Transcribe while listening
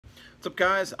What's up,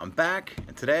 guys? I'm back,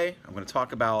 and today I'm going to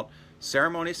talk about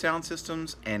ceremony sound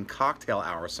systems and cocktail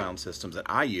hour sound systems that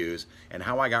I use and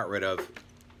how I got rid of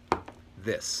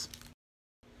this.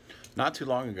 Not too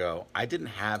long ago, I didn't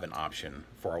have an option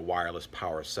for a wireless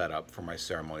power setup for my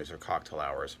ceremonies or cocktail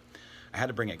hours. I had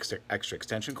to bring extra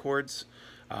extension cords.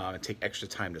 It take extra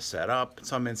time to set up. In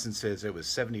some instances, it was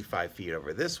 75 feet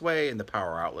over this way and the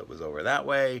power outlet was over that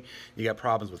way. You got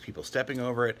problems with people stepping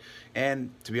over it.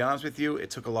 And to be honest with you, it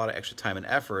took a lot of extra time and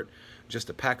effort just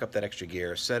to pack up that extra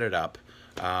gear, set it up,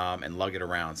 and lug it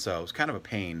around. So it was kind of a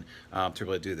pain to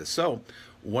really do this. So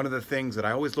one of the things that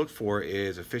I always look for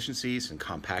is efficiencies and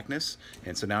compactness.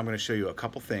 And so now I'm going to show you a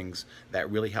couple things that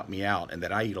really help me out and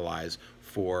that I utilize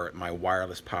for my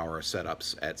wireless power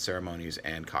setups at ceremonies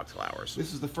and cocktail hours.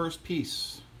 This is the first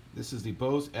piece. This is the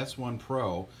Bose S1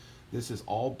 Pro. This is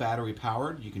all battery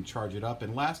powered. You can charge it up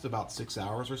and last about 6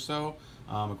 hours or so,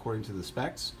 according to the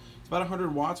specs. It's about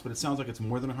 100 watts, but it sounds like it's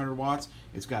more than 100 watts.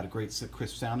 It's got a great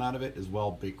crisp sound out of it, as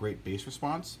well as great bass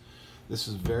response. This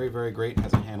is very, very great. It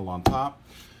has a handle on top.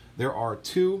 There are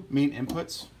two main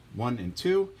inputs, 1 and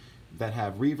 2, that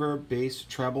have reverb, bass,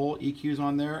 treble EQs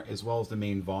on there, as well as the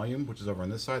main volume, which is over on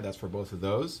this side. That's for both of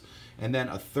those. And then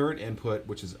a third input,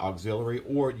 which is auxiliary,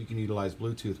 or you can utilize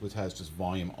Bluetooth, which has just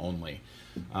volume only.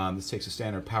 This takes a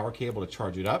standard power cable to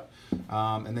charge it up.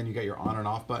 And then you got your on and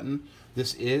off button.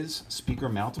 This is speaker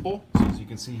mountable. So as you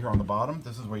can see here on the bottom,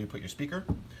 this is where you put your speaker.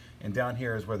 And down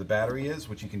here is where the battery is,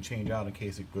 which you can change out in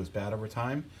case it goes bad over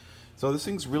time. So this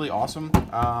thing's really awesome,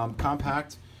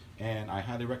 compact, and I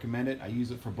highly recommend it. I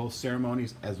use it for both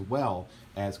ceremonies as well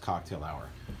as cocktail hour.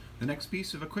 The next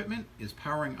piece of equipment is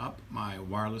powering up my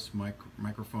wireless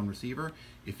microphone receiver.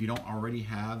 If you don't already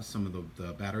have some of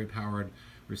the battery-powered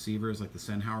receivers like the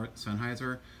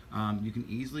Sennheiser, you can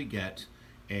easily get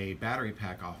a battery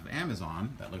pack off of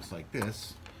Amazon that looks like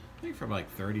this, I think for like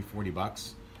 30, 40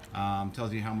 bucks.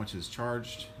 Tells you how much is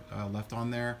charged left on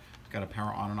there. It's got a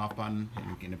power on and off button,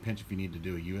 and in a pinch if you need to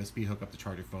do a USB hookup to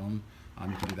charge your phone,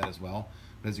 you can do that as well.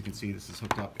 But as you can see, this is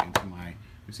hooked up into my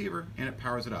receiver and it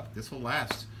powers it up. This will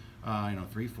last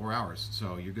 3-4 hours,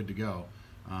 so you're good to go.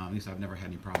 At least I've never had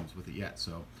any problems with it yet.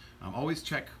 So always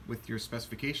check with your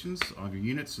specifications of your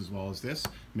units as well as this.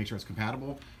 Make sure it's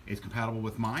compatible. It's compatible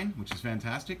with mine, which is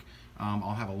fantastic.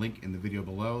 I'll have a link in the video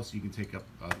below so you can take a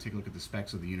look at the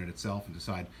specs of the unit itself and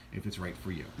decide if it's right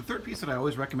for you. The third piece that I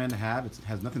always recommend to have, it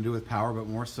has nothing to do with power but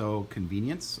more so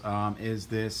convenience, is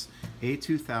this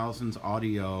A2000's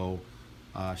audio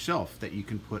shelf that you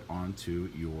can put onto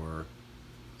your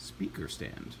speaker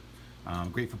stand.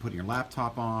 Great for putting your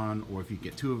laptop on, or if you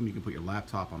get two of them, you can put your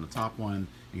laptop on the top one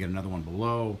and get another one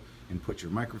below and put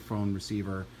your microphone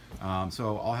receiver.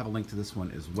 So I'll have a link to this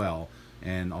one as well,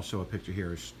 and I'll show a picture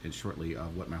here shortly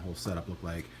of what my whole setup looked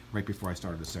like right before I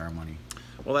started the ceremony.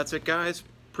 Well, that's it, guys.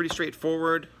 Pretty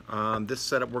straightforward. This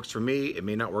setup works for me. It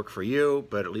may not work for you,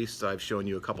 but at least I've shown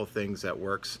you a couple things that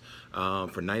works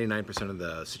for 99% of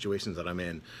the situations that I'm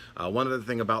in. One other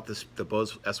thing about the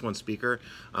Bose S1 speaker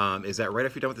is that right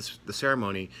after you're done with the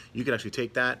ceremony, you can actually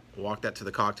take that, walk that to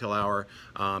the cocktail hour,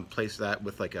 place that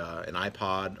with like an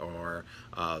iPod or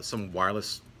some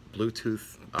wireless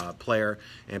Bluetooth player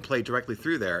and play directly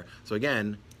through there. So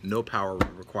again, no power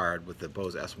required with the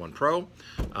Bose S1 Pro.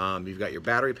 You've got your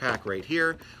battery pack right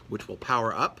here, which will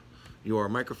power up your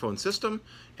microphone system,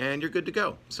 and you're good to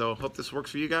go. So hope this works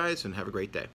for you guys, and have a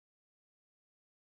great day.